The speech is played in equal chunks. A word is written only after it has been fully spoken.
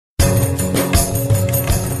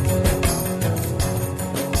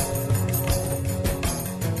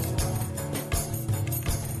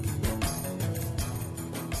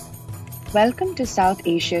Welcome to South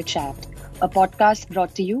Asia Chat, a podcast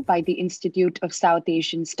brought to you by the Institute of South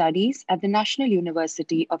Asian Studies at the National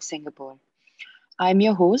University of Singapore. I'm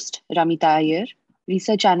your host, Ramita Iyer,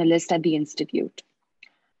 Research Analyst at the Institute.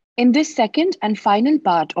 In this second and final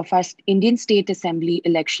part of our Indian State Assembly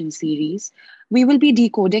election series, we will be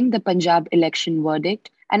decoding the Punjab election verdict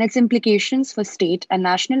and its implications for state and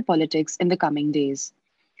national politics in the coming days.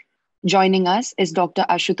 Joining us is Dr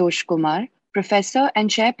Ashutosh Kumar, Professor and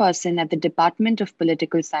Chairperson at the Department of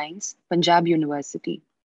Political Science, Panjab University.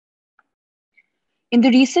 In the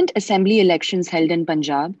recent assembly elections held in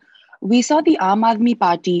Punjab, we saw the Aam Aadmi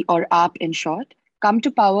Party, or AAP in short, come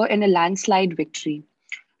to power in a landslide victory.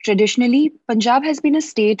 Traditionally, Punjab has been a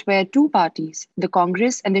state where two parties, the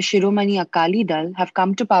Congress and the Shiromani Akali Dal, have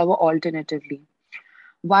come to power alternatively.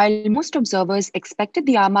 While most observers expected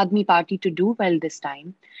the Aam Aadmi Party to do well this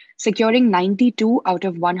time, securing 92 out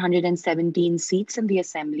of 117 seats in the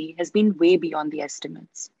assembly has been way beyond the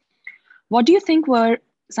estimates. What do you think were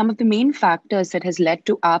some of the main factors that has led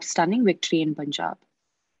to AAP's stunning victory in Punjab?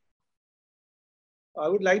 I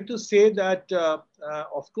would like to say that,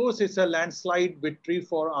 of course, it's a landslide victory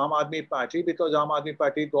for Aam Aadmi Party because Aam Aadmi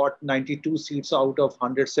Party got 92 seats out of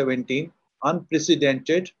 117,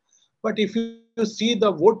 unprecedented. But if you see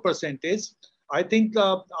the vote percentage, I think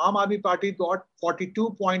Aam Aadmi Party got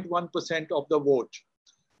 42.1% of the vote.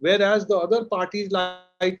 Whereas the other parties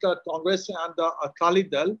like Congress and the Akali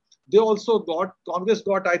Dal, Congress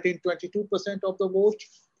got, I think, 22% of the vote,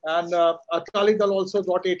 and Akali Dal also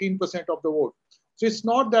got 18% of the vote. So it's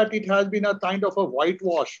not that it has been a kind of a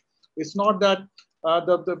whitewash. It's not that,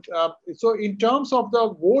 so in terms of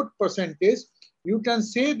the vote percentage, you can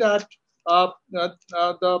say that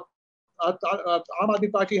the Aam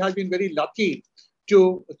Aadmi Party has been very lucky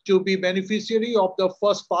to be beneficiary of the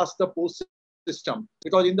first past the post system,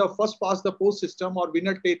 because in the first past the post system or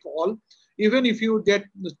winner take all, even if you get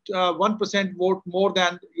 1% vote more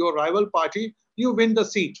than your rival party, you win the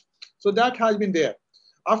seat. So that has been there.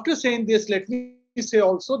 After saying this, let me say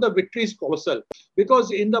also the victory is colossal,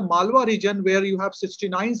 because in the Malwa region where you have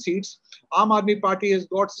 69 seats, Aam Aadmi Party has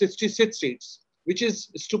got 66 seats, which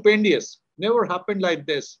is stupendous. Never happened like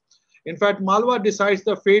this. In fact, Malwa decides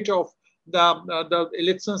the fate of the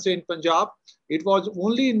elections in Punjab. It was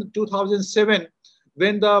only in 2007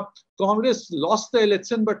 when the Congress lost the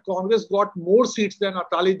election, but Congress got more seats than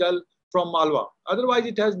Akali Dal from Malwa. Otherwise,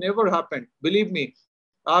 it has never happened. Believe me,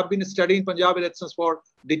 I've been studying Punjab elections for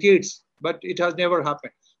decades, but it has never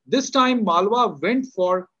happened. This time, Malwa went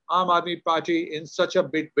for Aam Aadmi Party in such a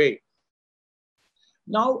big way.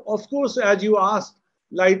 Now, of course, as you asked,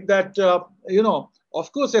 like that,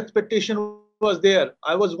 of course, expectation was there.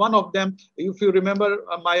 I was one of them. If you remember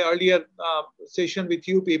my earlier session with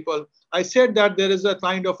you people, I said that there is a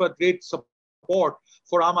kind of a great support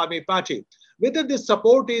for Aam Aadmi Party. Whether this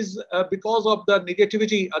support is because of the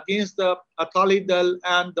negativity against the Akali Dal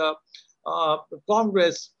and the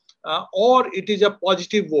Congress, or it is a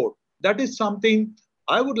positive vote, that is something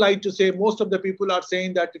I would like to say. Most of the people are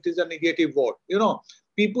saying that it is a negative vote.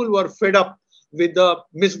 People were fed up with the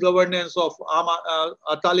misgovernance of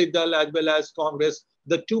Akali Dal as well as Congress,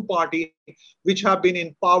 the two parties which have been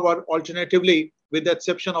in power alternatively, with the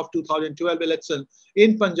exception of 2012 election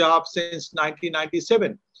in Punjab since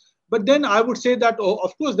 1997. But then I would say that,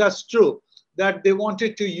 of course, that's true, that they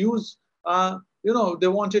wanted to use, they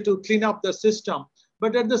wanted to clean up the system.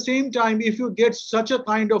 But at the same time, if you get such a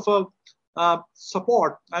kind of a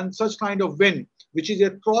support and such kind of win, which is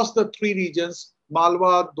across the three regions,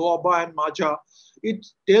 Malwa, Doaba, and Majha, it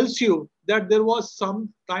tells you that there was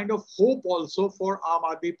some kind of hope also for Aam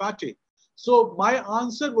Aadmi Party. So my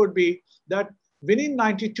answer would be that winning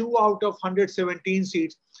 92 out of 117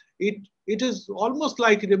 seats, it is almost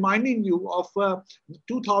like reminding you of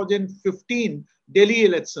 2015 Delhi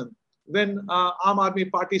election when Aam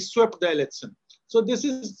Aadmi Party swept the election. So this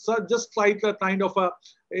is just like a kind of a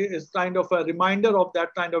reminder of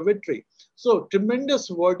that kind of victory. So tremendous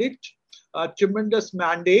verdict, tremendous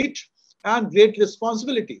mandate, and great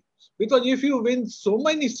responsibility. Because if you win so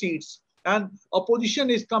many seats and opposition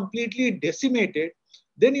is completely decimated,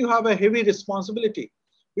 then you have a heavy responsibility.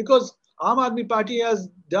 Because Aam Aadmi Party has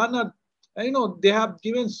done they have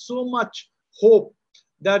given so much hope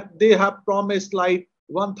that they have promised like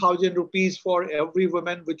 1,000 rupees for every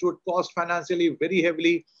woman, which would cost financially very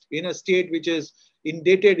heavily in a state which is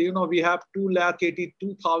indebted. We have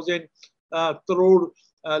 2,82,000 crore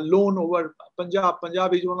loan over Punjab.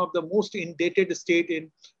 Punjab is one of the most indebted state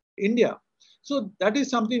in India. So that is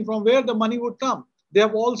something from where the money would come. They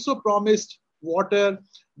have also promised water.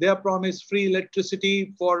 They have promised free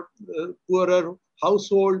electricity for poorer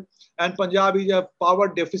household, and Punjab is a power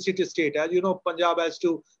deficit state. As you know, Punjab has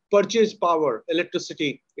to purchase power,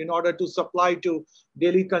 electricity, in order to supply to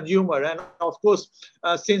daily consumer. And of course,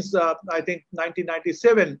 since I think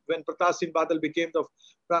 1997, when Pratap Singh Badal became the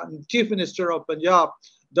chief minister of Punjab,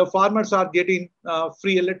 the farmers are getting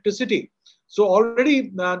free electricity. So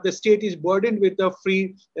already the state is burdened with the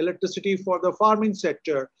free electricity for the farming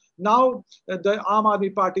sector. Now the Aam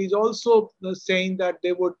Aadmi Party is also saying that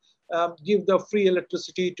they would give the free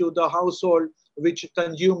electricity to the household which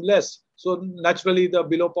consume less. So naturally the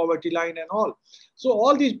below poverty line and all. So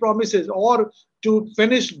all these promises, or to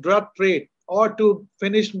finish drug trade, or to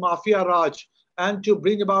finish mafia raj, and to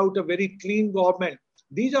bring about a very clean government,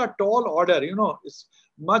 these are tall order. It's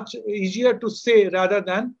much easier to say rather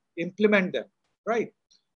than implement them, right?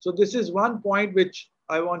 So this is one point which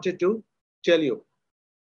I wanted to tell you.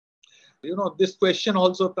 This question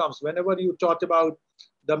also comes whenever you talk about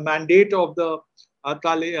the mandate of the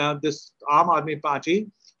Akali, this Aam Aadmi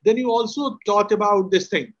Party. Then you also talk about this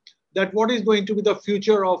thing, that what is going to be the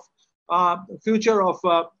future of Aam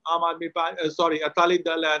Aadmi Party, Akali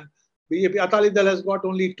Dal and BJP. Akali Dal has got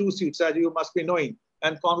only 2 seats, as you must be knowing,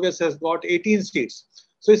 and Congress has got 18 seats.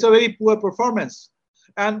 So it's a very poor performance.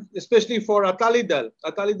 And especially for Akali Dal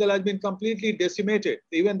has been completely decimated.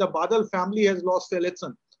 Even the Badal family has lost the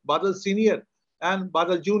election. Badal Senior and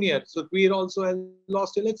Badal Junior. So Queer also has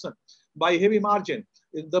lost election by heavy margin.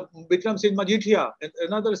 The Bikram Singh Majithia,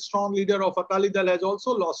 another strong leader of Akali Dal, has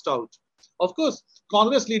also lost out. Of course,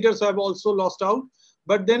 Congress leaders have also lost out,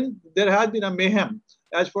 but then there has been a mayhem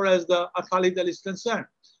as far as the Akali Dal is concerned.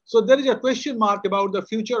 So there is a question mark about the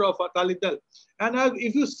future of Akali Dal. And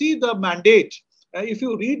if you see the mandate, if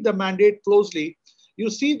you read the mandate closely, you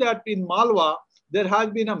see that in Malwa, there has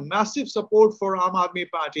been a massive support for Aam Aadmi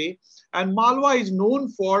Party, and Malwa is known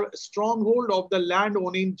for stronghold of the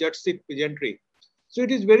land-owning Jatsit peasantry. So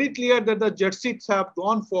it is very clear that the Jatsits have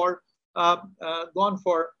gone for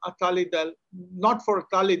Akali Dal, not for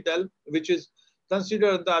Akali Dal, which is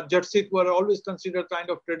considered, the Jatsit were always considered kind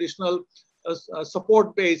of traditional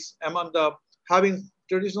support base among the, having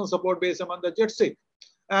traditional support base among the Jatsit.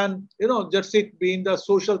 And Jatsit being the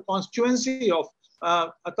social constituency of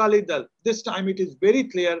Akali Dal, this time it is very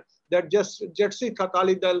clear that just Jatsit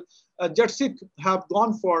Akali Dal, Jatsit have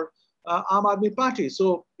gone for Aam Aadmi Party.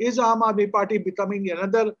 So is Aam Aadmi Party becoming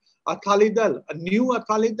another Akali Dal, a new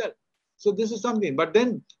Akali Dal? So this is something. But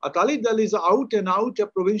then Akali Dal is out and out a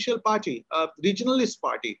provincial party, a regionalist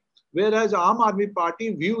party, whereas Aam Aadmi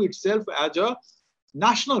Party view itself as a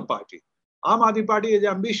national party. Aam Aadmi Party has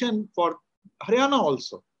ambition for Haryana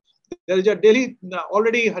also. There is a Delhi,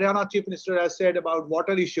 already Haryana Chief Minister has said about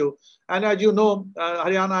water issue. And as you know,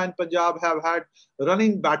 Haryana and Punjab have had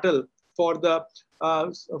running battle for the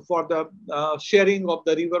sharing of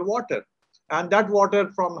the river water. And that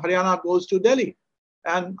water from Haryana goes to Delhi.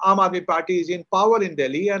 And Aam Aadmi Party is in power in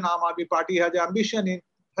Delhi, and Aam Aadmi Party has ambition in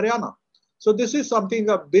Haryana. So this is something,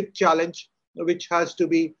 a big challenge which has to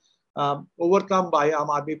be overcome by Aam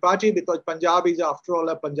Aadmi Party, because Punjab is after all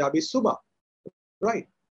a Punjabi Suba, right?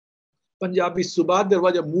 Punjabi Suba, there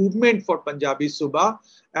was a movement for Punjabi Suba,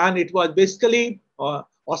 and it was basically,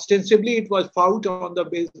 ostensibly it was fought on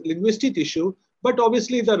the linguistic issue, but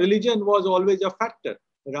obviously the religion was always a factor.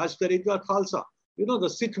 Raj Karega Khalsa, the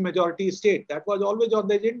Sikh majority state, that was always on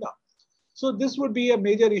the agenda. So this would be a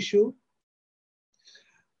major issue.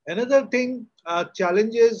 Another thing,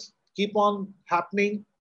 challenges keep on happening.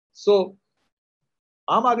 So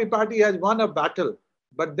Aam Aadmi Party has won a battle,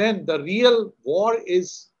 but then the real war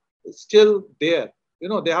is still there.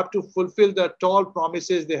 They have to fulfill the tall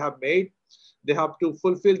promises they have made. They have to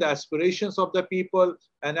fulfill the aspirations of the people.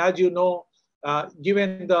 And as you know,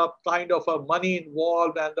 given the kind of money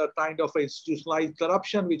involved and the kind of institutionalized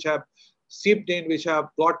corruption which have seeped in, which have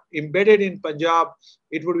got embedded in Punjab,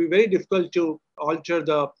 it would be very difficult to alter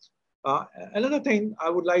the... another thing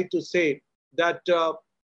I would like to say, that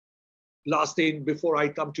last thing before I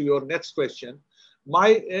come to your next question,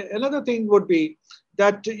 another thing would be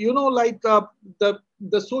that,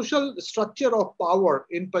 the social structure of power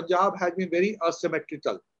in Punjab has been very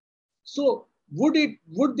asymmetrical. So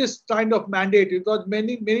would this kind of mandate, because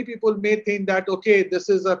many people may think that, okay, this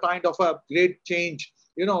is a kind of a great change,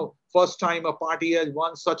 first time a party has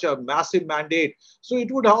won such a massive mandate. So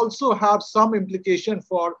it would also have some implication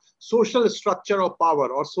for social structure of power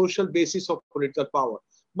or social basis of political power.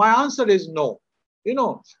 My answer is no. The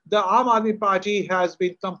Aam Aadmi Party has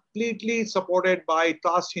been completely supported by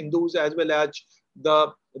caste Hindus as well as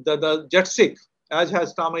the Jatsit, as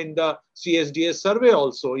has come in the CSDS survey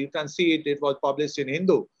also. You can see it was published in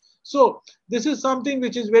Hindu. So this is something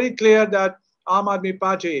which is very clear that Aam Aadmi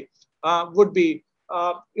Party would be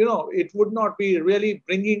it would not be really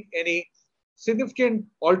bringing any significant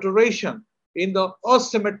alteration in the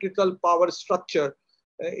asymmetrical power structure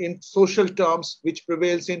in social terms which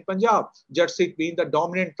prevails in Punjab. Jat Sikh being the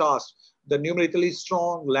dominant caste, the numerically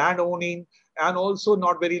strong, land owning, and also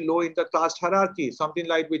not very low in the caste hierarchy, something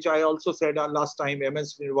like which I also said last time,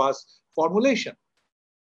 MS Nirwas formulation.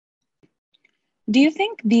 Do you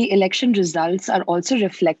think the election results are also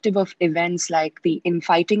reflective of events like the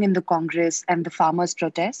infighting in the Congress and the farmers'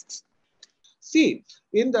 protests? See,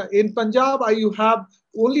 in Punjab, you have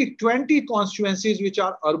only 20 constituencies which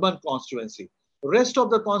are urban constituency. Rest of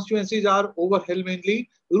the constituencies are overwhelmingly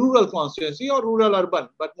rural constituency or rural urban,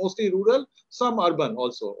 but mostly rural, some urban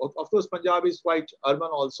also. Of course, Punjab is quite urban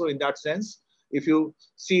also in that sense. If you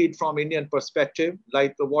see it from Indian perspective,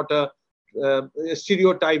 like what a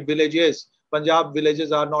stereotype village is, Punjab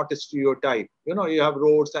villages are not a stereotype. You have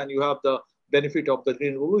roads and you have the benefit of the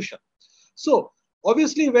Green Revolution. So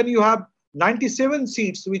obviously, when you have 97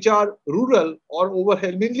 seats which are rural or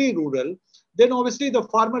overwhelmingly rural, then obviously the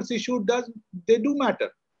farmers issue they do matter.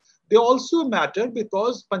 They also matter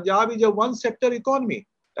because Punjab is a one-sector economy.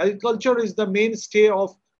 Agriculture is the mainstay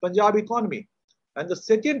of Punjab economy. And the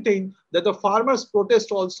second thing, that the farmers'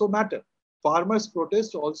 protest also matter. Farmers'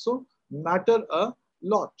 protest also matter a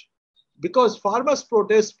lot. Because farmers'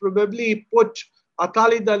 protest probably put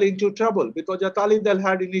Akali Dal into trouble, because Akali Dal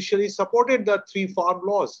had initially supported the 3 farm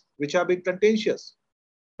laws, which have been contentious.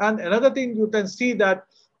 And another thing you can see that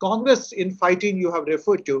Congress in fighting you have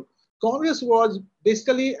referred to, Congress was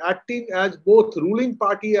basically acting as both ruling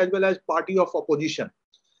party as well as party of opposition.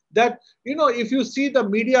 That, if you see the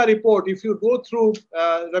media report, if you go through,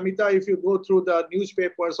 Ramita, if you go through the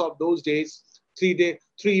newspapers of those days, 3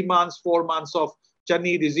 months, 4 months of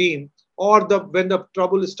Channi regime, or when the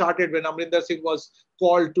trouble started, when Amrinder Singh was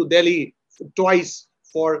called to Delhi twice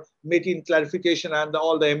for making clarification, and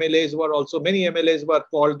all the MLAs were also, many MLAs were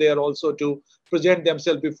called there also to present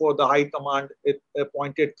themselves before the High Command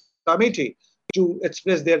appointed committee to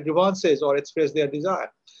express their grievances or express their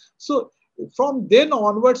desire. So from then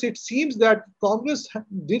onwards, it seems that Congress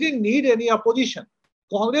didn't need any opposition.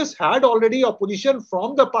 Congress had already opposition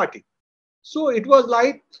from the party. So it was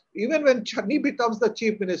like, even when Channi becomes the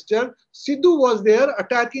chief minister, Sidhu was there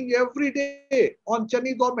attacking every day on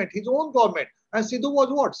Channi government, his own government. And Sidhu was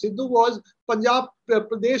what? Sidhu was Panjab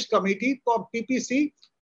Pradesh Committee for PPC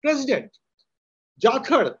president.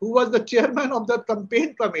 Jakhar, who was the chairman of the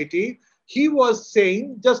campaign committee, he was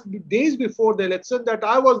saying just days before the election that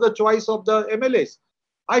I was the choice of the MLAs.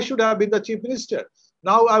 I should have been the chief minister.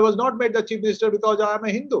 Now I was not made the chief minister because I am a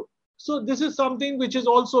Hindu. So this is something which is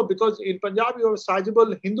also, because in Punjab you have a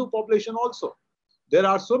sizable Hindu population also. There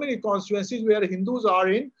are so many constituencies where Hindus are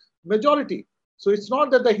in majority. So it's not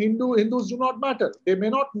that the Hindus do not matter. They may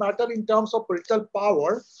not matter in terms of political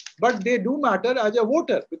power, but they do matter as a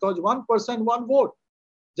voter, because one person, one vote.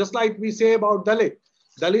 Just like we say about Dalit.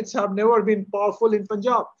 Dalits have never been powerful in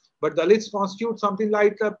Punjab, but Dalits constitute something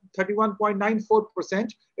like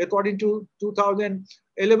 31.94% according to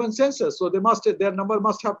 2011 census. So their number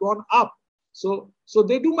must have gone up. So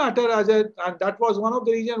they do matter and that was one of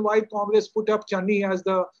the reasons why Congress put up Channi as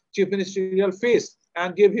the chief ministerial face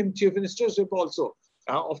and gave him chief ministership also.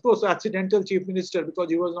 Of course, accidental chief minister, because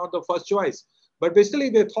he was not the first choice. But basically,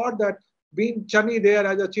 they thought that being Channi there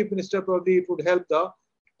as a chief minister probably it would help the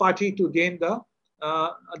party to gain the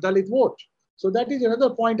Dalit vote. So that is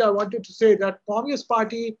another point I wanted to say, that Congress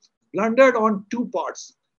party blundered on 2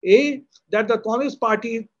 parts. A, that the Congress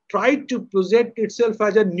party tried to project itself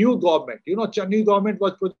as a new government. Channi government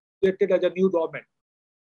was projected as a new government.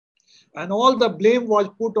 And all the blame was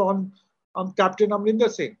put on Captain Amrinder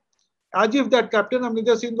Singh, as if that Captain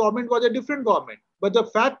Amrinder Singh government was a different government. But the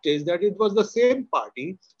fact is that it was the same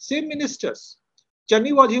party, same ministers.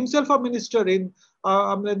 Channi was himself a minister in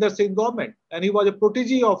Amrinder Singh government, and he was a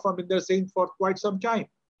protege of Amrinder Singh for quite some time.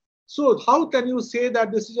 So how can you say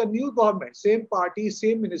that this is a new government, same party,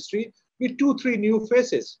 same ministry, with 2-3 new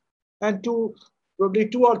faces, and probably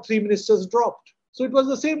 2 or 3 ministers dropped? So it was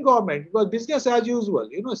the same government. It was business as usual,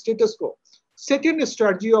 status quo. Second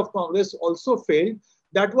strategy of Congress also failed.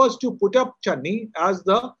 That was to put up Channi as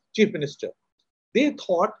the chief minister. They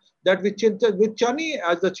thought that with Channi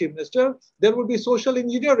as the chief minister, there would be social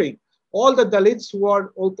engineering. All the Dalits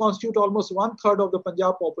who constitute almost 1/3 of the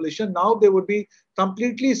Punjab population, now they would be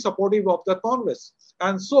completely supportive of the Congress.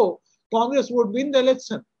 And so Congress would win the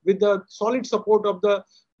election with the solid support of the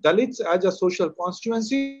Dalits as a social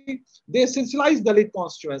constituency. They essentialized Dalit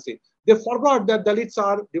constituency. They forgot that Dalits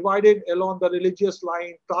are divided along the religious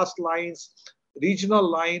line, caste lines, regional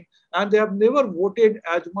line, and they have never voted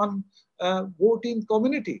as one voting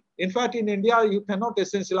community. In fact, in India, you cannot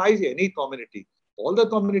essentialize any community. All the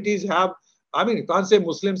communities have, I mean, you can't say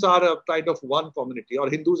Muslims are a kind of one community, or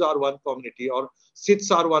Hindus are one community, or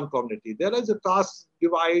Sikhs are one community. There is a caste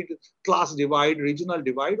divide, class divide, regional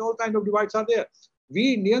divide, all kind of divides are there.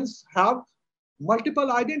 We Indians have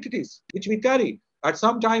multiple identities which we carry. At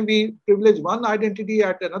some time we privilege one identity,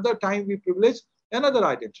 at another time we privilege another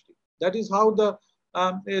identity. That is how the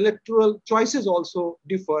electoral choices also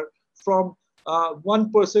differ from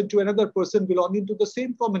one person to another person belonging to the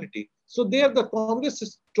same community. So there the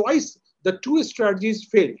Congress twice, the two strategies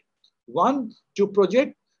failed. One, to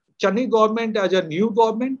project Channi government as a new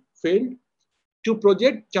government, failed. To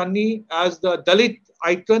project Channi as the Dalit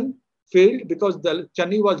icon, failed, because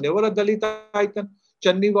Channi was never a Dalit icon.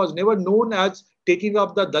 Channi was never known as taking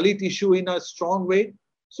up the Dalit issue in a strong way.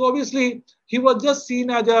 So obviously, he was just seen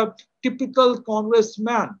as a typical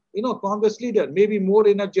congressman, Congress leader, maybe more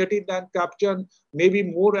energetic than Captain, maybe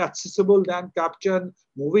more accessible than Captain,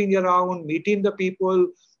 moving around, meeting the people,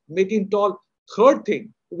 making tall. Third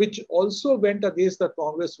thing, which also went against the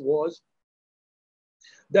Congress, was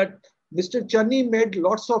that Mr. Channi made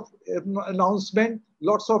lots of announcements,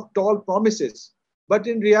 lots of tall promises. But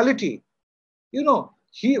in reality,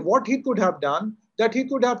 what he could have done, that he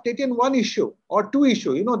could have taken one issue or two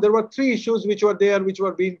issues. There were three issues which were there, which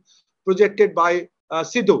were being projected by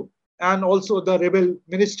Sidhu and also the rebel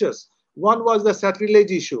ministers. One was the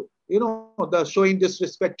sacrilege issue, the showing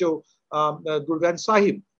disrespect to Guru Granth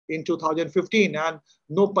Sahib in 2015 and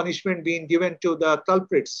no punishment being given to the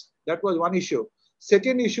culprits. That was one issue.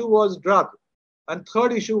 Second issue was drug. And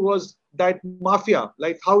third issue was that mafia,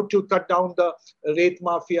 like how to cut down the rate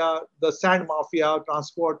mafia, the sand mafia,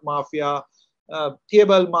 transport mafia,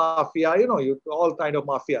 cable mafia, all kind of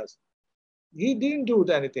mafias. He didn't do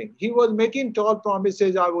anything. He was making tall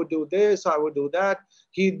promises. I would do this, I would do that.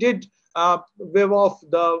 He did waive off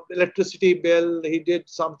the electricity bill. He did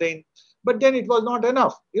something, but then it was not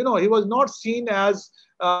enough. He was not seen as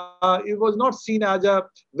a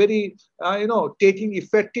very taking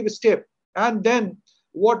effective step. And then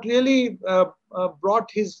what really brought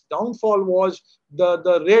his downfall was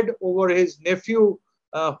the raid over his nephew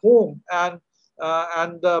home and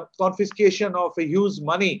the confiscation of a huge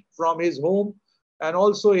money from his home and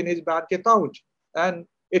also in his bank account, and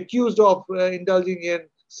accused of indulging in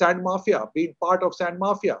sand mafia, being part of sand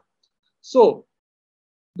mafia. So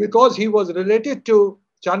because he was related to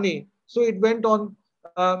Channi, so it went on.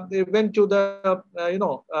 It went to the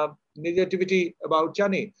negativity about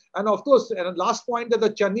Channi. And of course, and last point, that the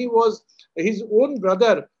Channi was his own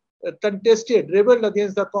brother rebelled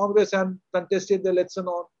against the Congress and contested the election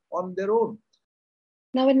on their own.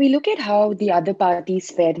 Now, when we look at how the other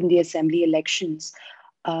parties fared in the assembly elections,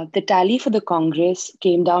 the tally for the Congress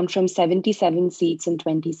came down from 77 seats in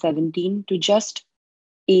 2017 to just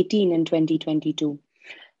 18 in 2022.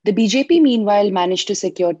 The BJP, meanwhile, managed to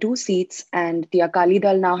secure 2 seats, and the Akali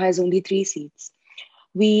Dal now has only 3 seats.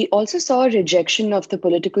 We also saw a rejection of the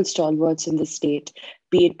political stalwarts in the state,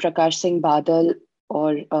 be it Prakash Singh Badal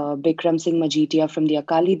or Bikram Singh Majitia from the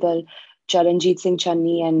Akali Dal, Charanjit Singh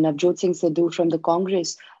Channi and Navjot Singh Sidhu from the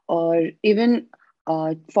Congress, or even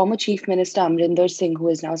former Chief Minister Amrinder Singh, who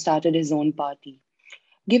has now started his own party.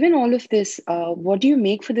 Given all of this, what do you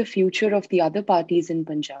make for the future of the other parties in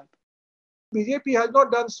Punjab? BJP has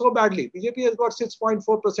not done so badly. BJP has got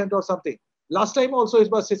 6.4% or something. Last time also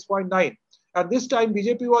it was 6.9%. And this time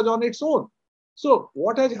BJP was on its own. So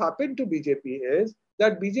what has happened to BJP is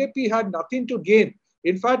that BJP had nothing to gain.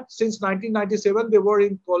 In fact, since 1997, they were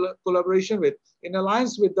in collaboration in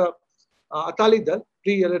alliance with the Akali Dal,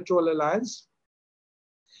 pre-electoral alliance.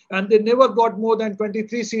 And they never got more than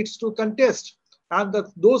 23 seats to contest. And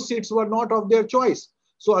those seats were not of their choice.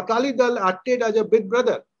 So Akali Dal acted as a big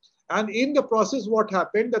brother. And in the process, what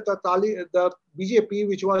happened, that the BJP,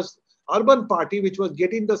 which was urban party, which was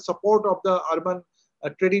getting the support of the urban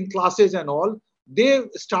trading classes and all, they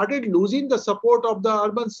started losing the support of the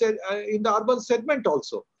in the urban segment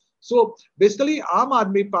also. So basically, Aam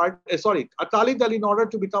Aadmi Party, Akali Dal, in order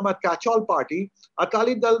to become a catch-all party,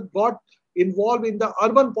 Akali Dal got involved in the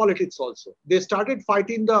urban politics also. They started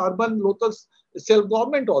fighting the urban local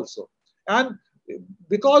self-government also. And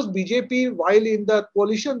because BJP, while in the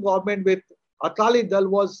coalition government with Akali Dal,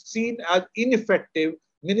 was seen as ineffective,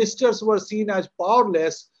 ministers were seen as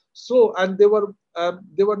powerless, and they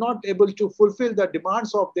were not able to fulfill the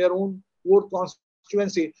demands of their own core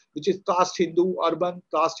constituency, which is caste Hindu, urban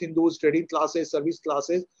caste Hindus, trading classes, service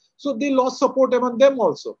classes. So they lost support among them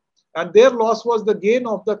also, and their loss was the gain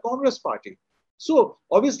of the Congress party. So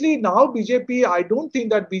obviously now BJP, I don't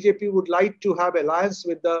think that BJP would like to have alliance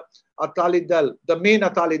with the Akali Dal, the main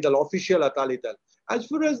Akali Dal, official Akali Dal. As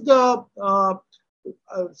far as the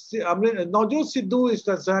Navjot Sidhu is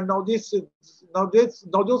concerned, Navjot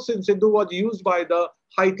Singh Sidhu was used by the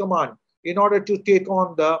High Command in order to take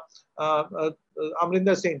on the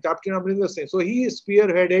Amrinder Singh, Captain Amrinder Singh. So he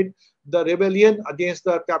spearheaded the rebellion against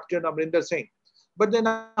the Captain Amrinder Singh. But then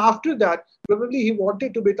after that, probably he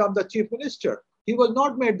wanted to become the chief minister. He was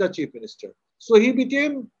not made the chief minister. So he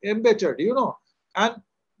became embittered, And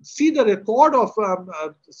see the record of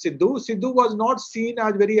Sidhu. Sidhu was not seen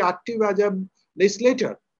as very active as a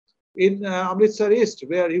legislator in Amritsar East,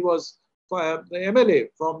 where he was MLA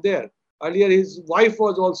from there. Earlier, his wife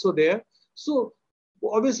was also there. So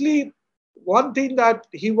obviously, one thing that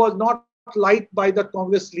he was not liked by the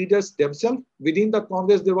Congress leaders themselves. Within the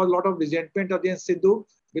Congress, there was a lot of resentment against Sidhu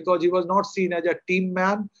because he was not seen as a team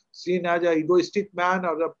man, seen as an egoistic man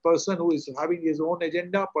or a person who is having his own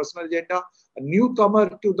agenda, personal agenda, a newcomer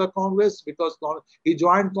to the Congress because he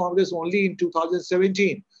joined Congress only in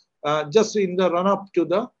 2017, just in the run-up to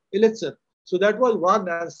the election. So that was one.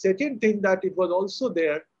 And second thing that it was also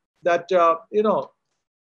there that,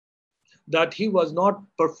 that he was not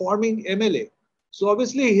performing MLA. So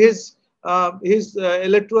obviously his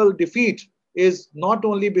electoral defeat is not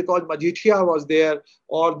only because Majithia was there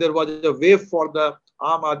or there was a wave for the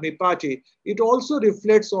Aam Aadmi Party, it also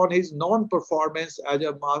reflects on his non-performance as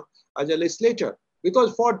a legislator.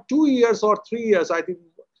 Because for 2 years or 3 years, I think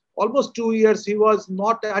almost 2 years, he was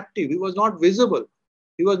not active, he was not visible.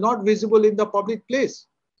 He was not visible in the public place.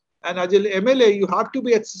 And as an MLA, you have to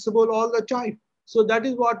be accessible all the time. So that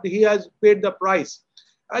is what he has paid the price.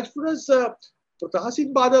 As far as Prakash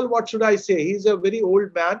Singh Badal, what should I say? He's a very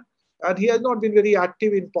old man and he has not been very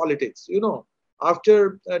active in politics.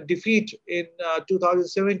 After defeat in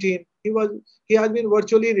 2017, he has been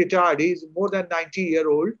virtually retired. He's more than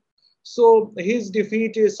 90-year-old. So his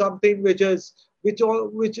defeat is something which you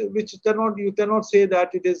cannot say that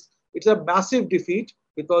it's a massive defeat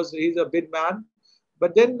because he's a big man.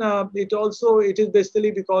 But then it is basically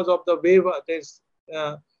because of the wave. There's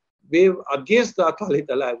wave against the Akali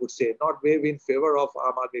Dal, I would say, not wave in favor of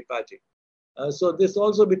Aam Aadmi Party. So this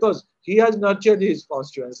also because he has nurtured his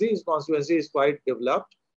constituency. His constituency is quite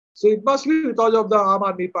developed. So it must be because of the Aam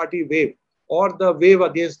Aadmi Party wave or the wave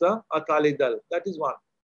against the Akali Dal. That is one.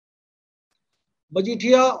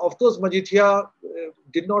 Majithia, of course,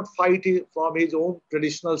 did not fight from his own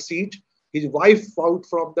traditional seat. His wife fought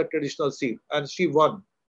from the traditional seat and she won.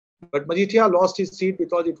 But Majithia lost his seat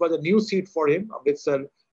because it was a new seat for him, Amritsar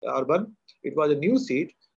urban. It was a new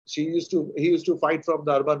seat. He used to fight from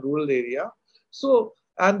the urban rural area. So,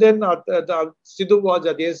 and then the Sidhu was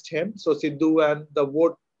against him. So Sidhu and the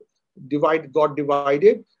vote got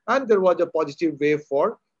divided and there was a positive wave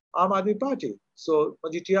for Aam Aadmi Party. So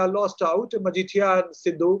Majithia lost out. Majithia and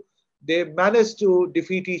Sidhu, they managed to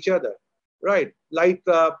defeat each other, right? Like,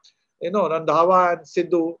 Randhawa and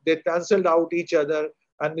Sidhu, they cancelled out each other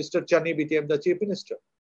and Mr. Chani became the chief minister.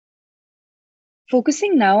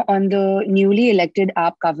 Focusing now on the newly elected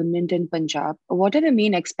AAP government in Punjab, what are the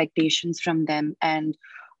main expectations from them and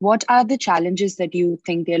what are the challenges that you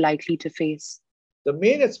think they're likely to face? The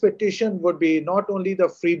main expectation would be not only the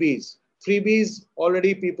freebies. Freebies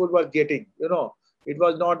already people were getting, It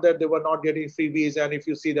was not that they were not getting freebies, and if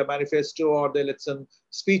you see the manifesto or the election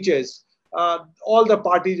speeches, all the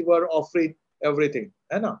parties were offering everything.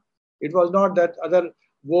 It was not that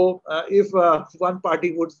if one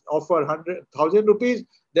party would offer 100,000 rupees,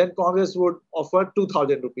 then Congress would offer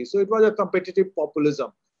 2,000 rupees. So it was a competitive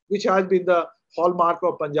populism, which has been the hallmark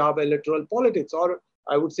of Punjab electoral politics, or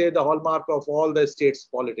I would say the hallmark of all the states'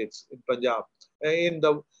 politics in Punjab, in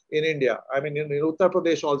India. I mean, in Uttar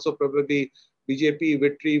Pradesh also probably BJP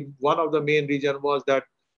victory, one of the main reasons was that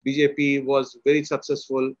BJP was very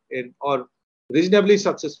successful or reasonably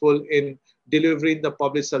successful in delivering the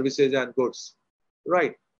public services and goods.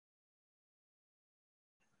 Right.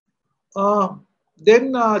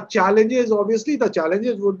 Then challenges, obviously the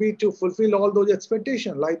challenges would be to fulfill all those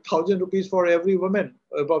expectations, like 1,000 rupees for every woman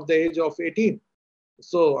above the age of 18.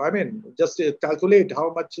 So, I mean, just calculate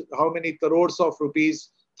how many crores of rupees,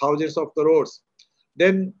 thousands of crores.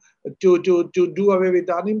 Then to do away with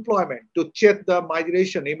unemployment, to check the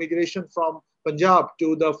immigration from Punjab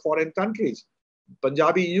to the foreign countries.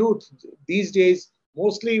 Punjabi youth these days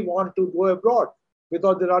mostly want to go abroad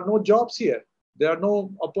because there are no jobs here. There are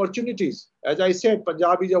no opportunities. As I said,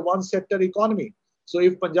 Punjab is a one-sector economy. So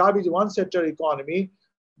if Punjab is a one-sector economy,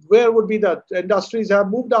 where would be the industries have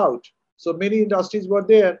moved out? So many industries were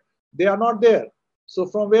there. They are not there. So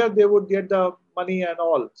from where they would get the money and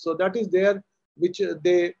all. So that is there, which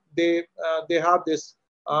they have this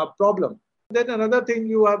problem. Then another thing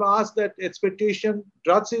you have asked, that expectation,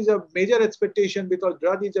 drugs is a major expectation because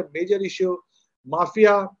drug is a major issue.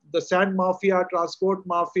 Mafia, the sand mafia, transport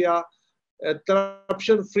mafia,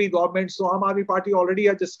 corruption-free government. So Aam Aadmi Party already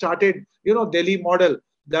has just started, Delhi model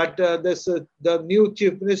that the new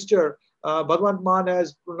chief minister, Bhagwant Mann,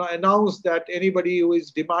 has announced that anybody who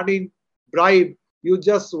is demanding bribe, you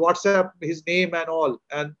just WhatsApp his name and all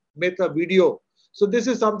and make a video. So this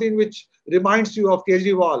is something which reminds you of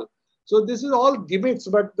Kejriwal. So this is all gimmicks,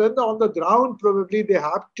 but then on the ground, probably they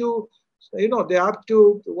have to, they have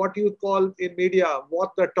to, what you call in media,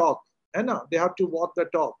 walk the talk. They have to walk the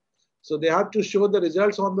talk. So they have to show the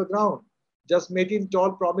results on the ground. Just making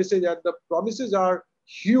tall promises, and the promises are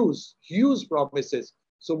huge, huge promises.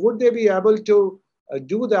 So would they be able to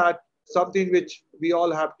do that? Something which we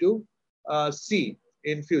all have to see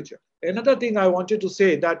in future. Another thing I wanted to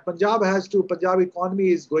say that Punjab economy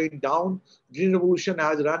is going down. Green Revolution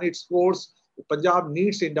has run its course. Punjab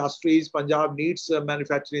needs industries. Punjab needs a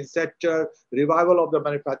manufacturing sector, revival of the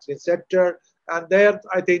manufacturing sector. And there,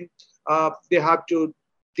 I think they have to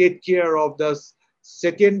take care of the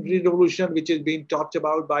second Green Revolution, which is being talked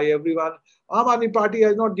about by everyone. Aam Aadmi Party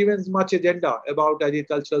has not given much agenda about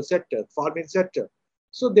agricultural sector, farming sector.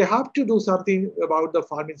 So they have to do something about the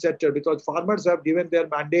farming sector because farmers have given their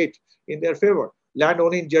mandate in their favor.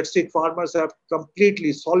 Land-owning jet-stick farmers have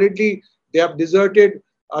completely, solidly, they have deserted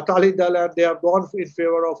Akali Dal and they have gone in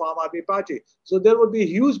favor of Aam Aadmi Party. So there would be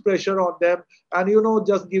huge pressure on them. And,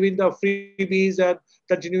 just giving the freebies and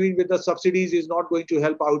continuing with the subsidies is not going to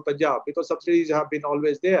help out Punjab because subsidies have been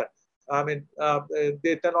always there. I mean,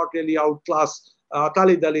 they cannot really outclass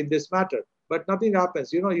Akali Dal in this matter. But nothing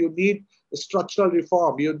happens. You need structural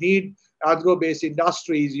reform. You need agro-based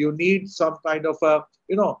industries. You need some kind of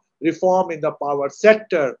reform in the power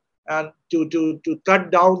sector and to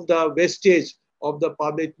cut down the wastage of the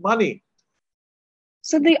public money.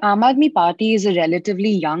 So the Aam Aadmi Party is a relatively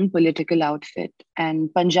young political outfit,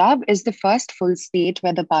 and Punjab is the first full state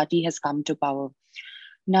where the party has come to power.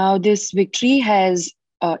 Now, this victory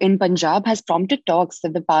in Punjab has prompted talks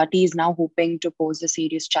that the party is now hoping to pose a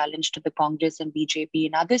serious challenge to the Congress and BJP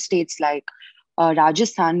in other states like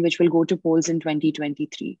Rajasthan, which will go to polls in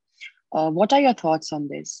 2023. What are your thoughts on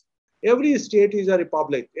this? Every state is a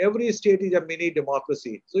republic. Every state is a mini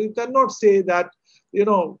democracy. So you cannot say that,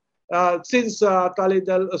 since Aam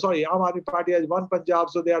Aadmi Party has won Punjab,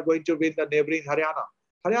 so they are going to win the neighboring Haryana.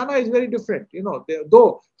 Haryana is very different.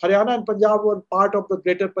 Though Haryana and Punjab were part of the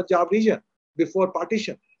greater Punjab region before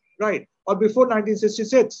partition, right? Or before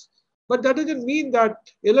 1966. But that doesn't mean that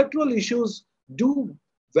electoral issues do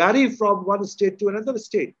vary from one state to another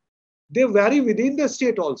state. They vary within the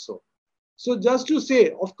state also. So just to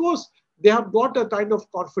say, of course, they have got a kind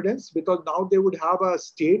of confidence because now they would have a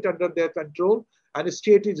state under their control and a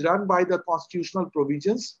state is run by the constitutional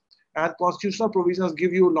provisions and constitutional provisions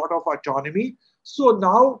give you a lot of autonomy. So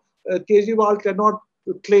now Kejriwal cannot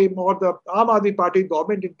claim or the Aam Aadmi Party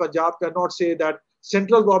government in Punjab cannot say that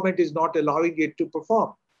central government is not allowing it to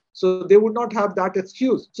perform. So they would not have that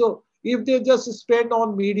excuse. So if they just spend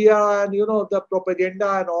on media and, the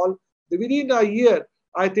propaganda and all, within a year,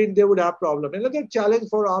 I think they would have problem. Another challenge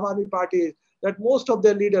for Aam Aadmi Party is that most of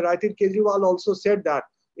their leaders, I think Kejriwal also said that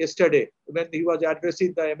yesterday when he was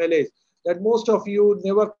addressing the MLAs, that most of you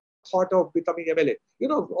never thought of becoming MLA.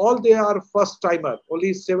 All they are first timer.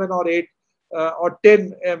 Only 7 or 8 or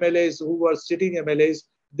 10 MLAs who were sitting MLAs,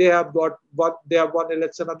 they have won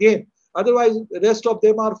election again. Otherwise, the rest of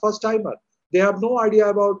them are first timer. They have no idea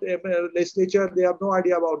about legislature. They have no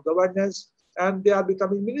idea about governance, and they are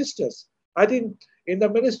becoming ministers. I think in the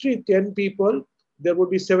ministry, 10 people, there would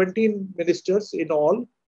be 17 ministers in all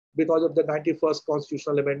because of the 91st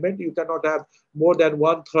constitutional amendment. You cannot have more than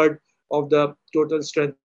 1/3 of the total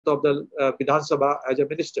strength of the Vidhan Sabha as a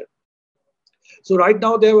minister. So right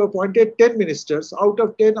now they have appointed 10 ministers. Out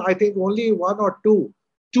of 10, I think only one or two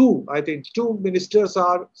ministers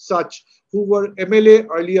are such who were MLA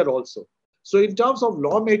earlier also. So in terms of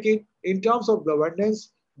lawmaking, in terms of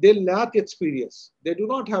governance, they lack experience. They do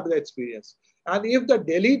not have the experience. And if the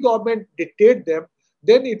Delhi government dictate them,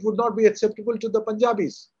 then it would not be acceptable to the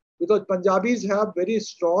Punjabis because Punjabis have very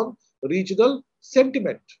strong regional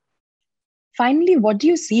sentiment. Finally, what do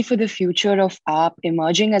you see for the future of AAP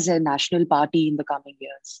emerging as a national party in the coming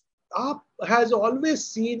years? AAP has always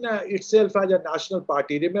seen itself as a national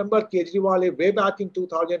party. Remember, Kejriwal, way back in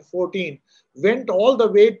 2014, went all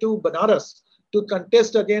the way to Banaras to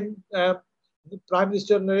contest against Prime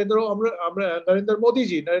Minister Narendra Modi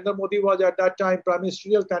ji. Narendra Modi was at that time Prime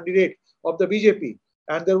Ministerial candidate of the BJP,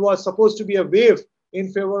 and there was supposed to be a wave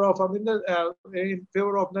in favor of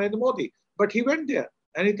Narendra Modi, but he went there.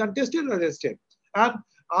 and he contested against him. And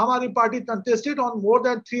Aam Aadmi Party contested on more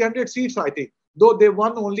than 300 seats, I think, though they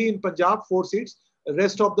won only in Punjab 4 seats. The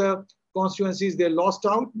rest of the constituencies they lost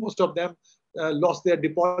out. Most of them lost their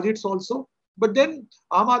deposits also. But then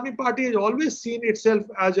Aam Aadmi Party has always seen itself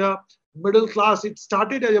as a middle class. It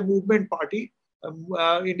started as a movement party,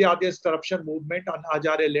 India Against Corruption movement, and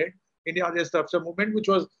Hazare led India Against Corruption movement, which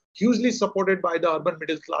was hugely supported by the urban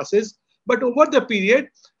middle classes. But over the period,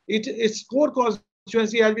 its core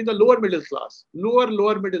constituency has been the lower middle class,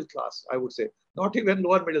 lower middle class, I would say, not even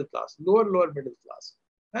lower middle class, lower middle class.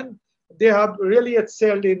 And they have really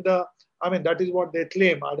excelled in the, I mean, that is what they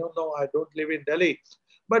claim. I don't know, I don't live in Delhi,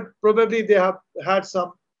 but probably they have had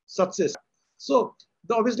some success. So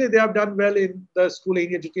obviously they have done well in the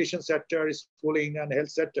schooling, education sector, schooling and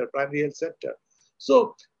health sector, primary health sector.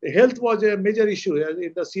 So health was a major issue.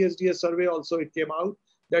 In the CSDS survey also it came out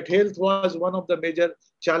that health was one of the major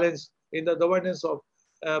challenges in the governance of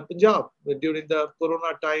Punjab. During the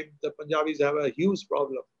Corona time, the Punjabis have a huge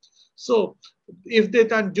problem. So if they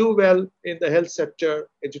can do well in the health sector,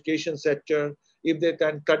 education sector, if they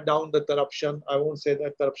can cut down the corruption, I won't say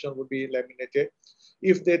that corruption would be eliminated.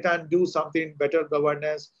 If they can do something better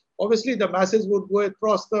governance, obviously the masses would go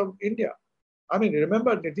across the India. I mean,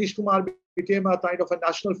 remember Nitish Kumar became a kind of a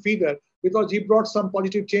national figure because he brought some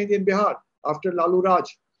positive change in Bihar after Lalu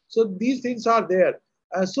Raj. So these things are there.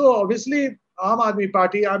 And so obviously Aam Aadmi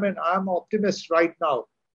Party, I mean, I'm optimist right now.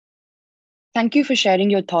 Thank you for sharing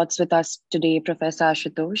your thoughts with us today, Professor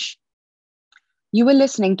Ashutosh. You were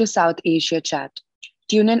listening to South Asia Chat.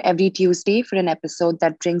 Tune in every Tuesday for an episode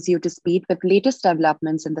that brings you to speed with latest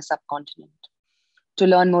developments in the subcontinent. To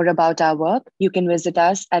learn more about our work, you can visit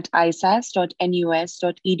us at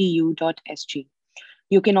isas.nus.edu.sg.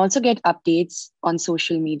 You can also get updates on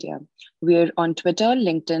social media. We're on Twitter,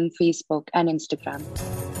 LinkedIn, Facebook, and Instagram.